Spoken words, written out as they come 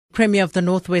Premier of the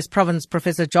Northwest Province,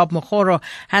 Professor Job Mokgoro,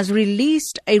 has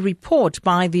released a report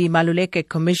by the Maluleke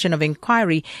Commission of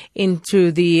Inquiry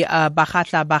into the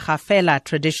Bakgatla Ba Kgafela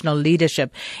traditional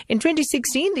leadership. In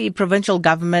 2016, the provincial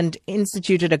government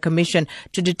instituted a commission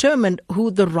to determine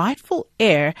who the rightful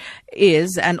heir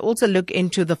is and also look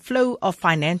into the flow of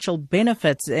financial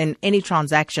benefits in any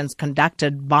transactions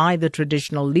conducted by the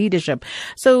traditional leadership.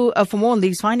 So for more on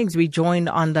these findings, we joined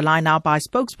on the line now by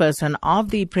spokesperson of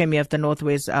the Premier of the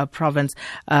Northwest Province,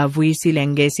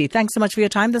 Vuyisile Ngesi. Thanks so much for your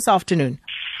time this afternoon.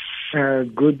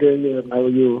 Good day. How are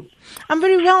you? I'm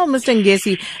very well, Mr.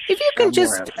 Ngesi. If you can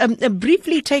just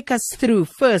briefly take us through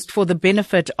first for the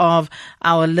benefit of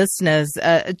our listeners,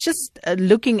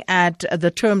 looking at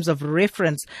the terms of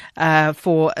reference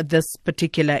for this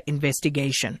particular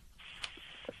investigation.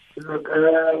 Look,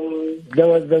 there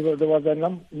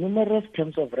was numerous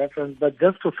terms of reference, but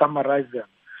just to summarize them.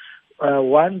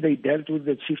 One, they dealt with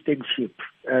the chieftainship.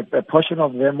 A portion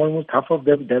of them, almost half of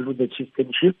them, dealt with the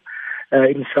chieftainship.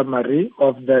 In summary,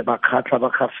 of the Bakgatla Ba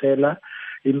Kgafela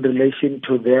in relation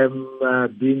to them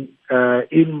being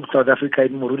in South Africa,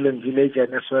 in Morulen village,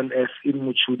 and as well as in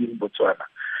Mochudi in Botswana.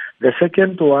 The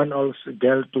second one also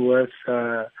dealt with,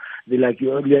 like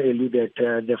you earlier alluded,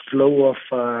 the flow of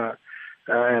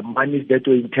monies that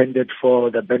were intended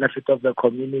for the benefit of the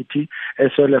community,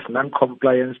 as well as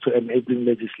non-compliance to enabling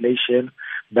legislation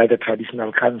by the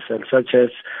traditional council, such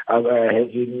as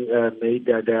having made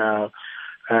the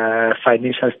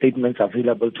financial statements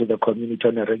available to the community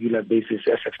on a regular basis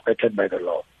as expected by the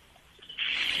law.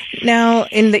 Now,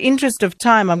 in the interest of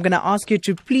time, I'm going to ask you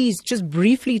to please just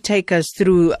briefly take us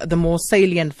through the more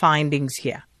salient findings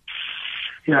here.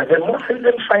 Yeah, the more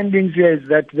salient findings here is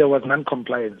that there was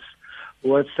non-compliance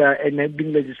with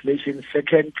enabling legislation.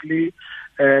 Secondly,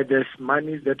 there's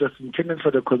money that was intended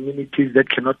for the communities that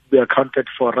cannot be accounted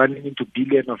for, running into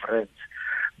billions of rands.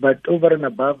 But over and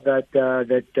above that,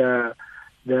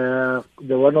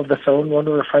 one of the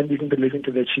findings in relation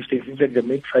to the chieftains, the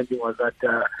main finding was that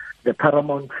the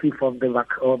paramount chief of the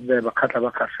Bakgatla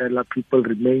Ba Kgafela people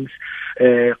remains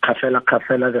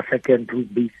Kgafela the second, who's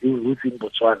in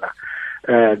Botswana.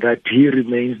 That he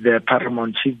remains the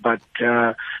paramount chief, but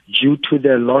due to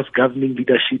the laws governing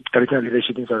leadership, traditional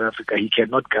leadership in South Africa, he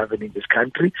cannot govern in this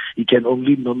country. He can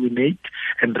only nominate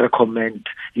and recommend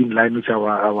in line with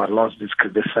our laws this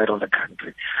side of the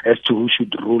country as to who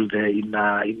should rule there in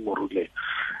Morule.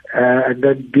 And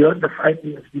then beyond the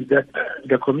findings is that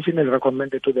the commission has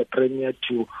recommended to the Premier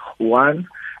to, one,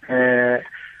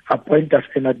 appoint as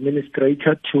an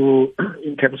administrator to,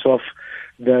 in terms of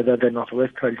the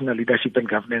Northwest Traditional Leadership and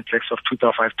Governance Acts of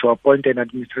 2005, to appoint an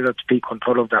administrator to take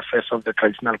control of the affairs of the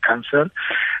Traditional Council,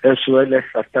 as well as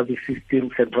establish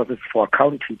systems and processes for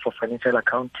accounting, for financial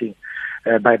accounting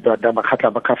by the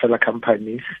Bakgatla Ba Kgafela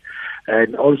companies,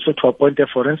 and also to appoint a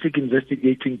forensic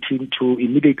investigating team to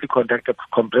immediately conduct a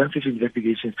comprehensive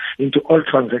investigation into all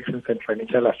transactions and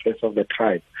financial affairs of the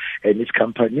tribe and its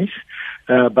companies,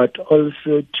 but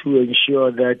also to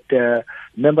ensure that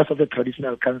members of the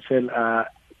Traditional Council are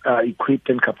equipped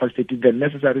and capacitated the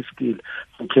necessary skill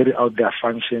to carry out their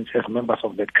functions as members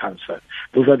of that council.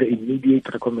 Those are the immediate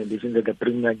recommendations that the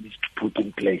Premier needs to put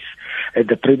in place.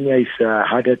 The Premier is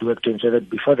hard at work to ensure that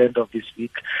before the end of this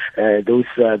week,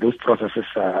 those processes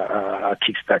are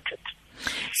kick-started.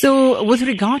 So with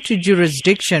regard to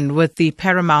jurisdiction, with the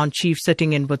paramount chief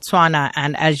sitting in Botswana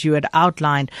and, as you had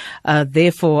outlined,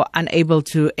 therefore unable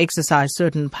to exercise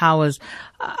certain powers,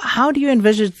 how do you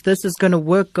envisage this is going to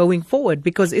work going forward?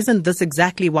 Because isn't this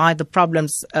exactly why the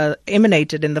problems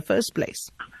emanated in the first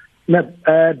place?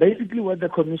 Basically what the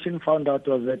commission found out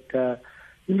was that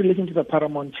in relation to the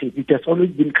paramount chief, it has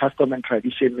always been custom and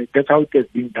tradition. That's how it has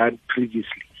been done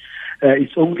previously.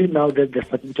 It's only now that they're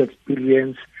starting to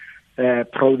experience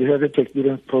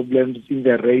problems in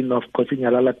the reign of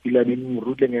Kosinyalala Pilani in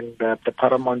Murudeng and the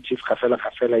paramount chief Kgafela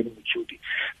in Mochudi.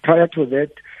 Prior to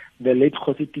that, the late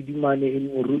Khosi Tidimane in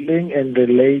Murudeng and the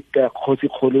late Khosi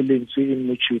Kgololentse in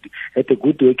Mochudi had a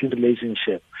good working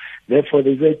relationship. Therefore,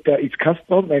 it's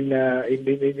custom and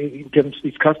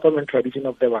it's custom and tradition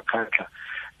of the Bakgatla.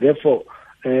 Therefore,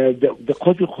 the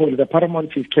Khosi Kgolo, the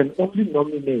paramount chief, can only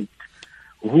nominate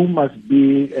who must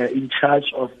be in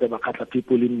charge of the Bakgatla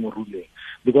people in Morule.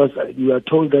 Because you are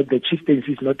told that the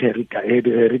chieftaincy is not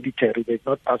hereditary, it's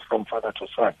not passed from father to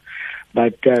son.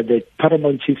 But the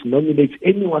paramount chief nominates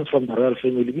anyone from the royal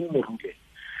family in Morule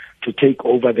to take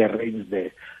over the reins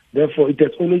there. Therefore, it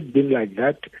has always been like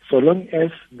that. So long as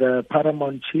the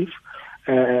paramount chief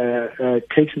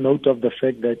takes note of the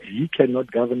fact that he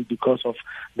cannot govern because of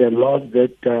the laws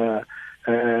that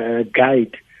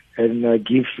guide and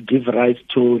give rights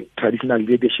to traditional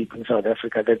leadership in South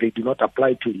Africa that they do not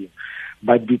apply to him.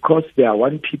 But because they are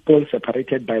one people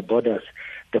separated by borders,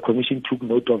 the Commission took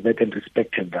note of that and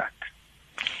respected that.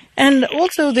 And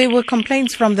also there were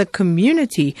complaints from the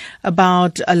community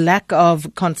about a lack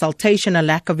of consultation, a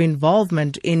lack of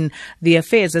involvement in the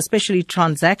affairs, especially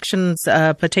transactions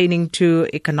pertaining to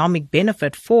economic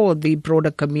benefit for the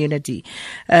broader community.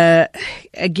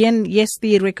 Again, yes,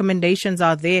 the recommendations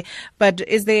are there, but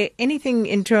is there anything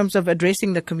in terms of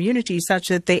addressing the community such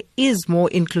that there is more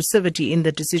inclusivity in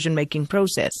the decision-making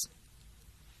process?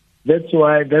 That's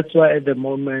why at the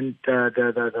moment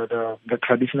the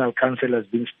traditional council has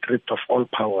been stripped of all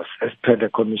powers as per the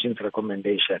Commission's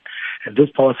recommendation, and those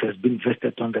powers has been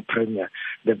vested on the Premier,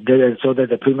 so that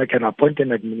the Premier can appoint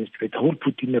an administrator who will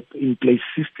put in place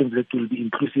systems that will be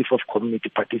inclusive of community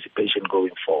participation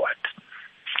going forward.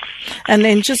 And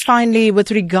then just finally, with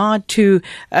regard to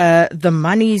the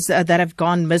monies that have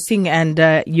gone missing, and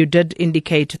you did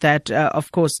indicate that,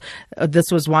 of course, this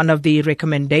was one of the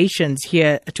recommendations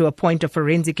here to appoint a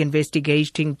forensic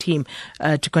investigating team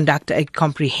to conduct a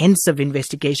comprehensive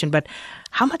investigation. But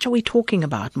how much are we talking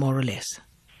about, more or less?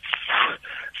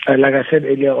 Like I said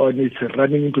earlier on, it's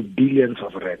running into billions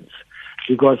of rands.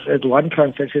 Because at one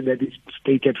transaction that is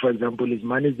stated, for example, is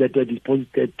money that were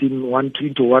deposited into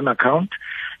one account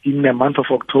in the month of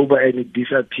October and it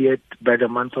disappeared by the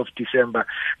month of December.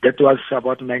 That was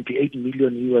about $98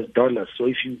 million. So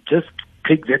if you just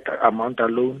take that amount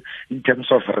alone in terms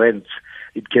of rents,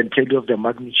 it can tell you of the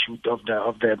magnitude of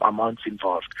the amounts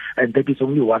involved. And that is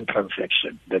only one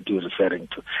transaction that you're referring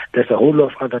to. There's a whole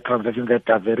lot of other transactions that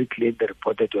are very clear in the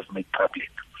report that was made public.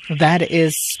 That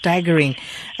is staggering.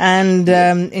 And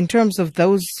in terms of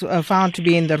those found to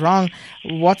be in the wrong,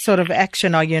 what sort of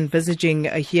action are you envisaging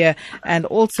here? And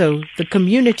also the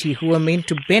community who are meant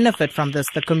to benefit from this,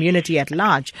 the community at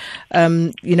large,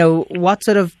 what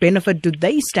sort of benefit do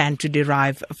they stand to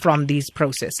derive from these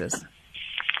processes?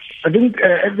 I think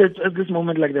at this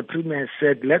moment, like the Premier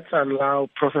said, let's allow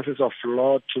processes of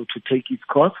law to take its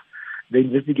course. The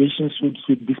investigation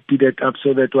should be speeded up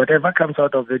so that whatever comes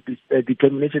out of it,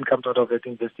 determination comes out of that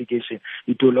investigation,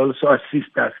 it will also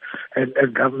assist us as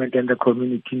government and the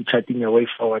community in charting a way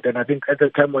forward. And I think at the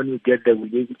time when we get there, we'll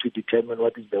be able to determine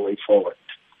what is the way forward.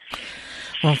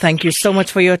 Well, thank you so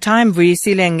much for your time,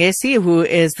 Vuyisile Ngesi, who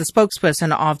is the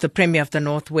spokesperson of the Premier of the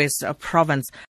Northwest Province.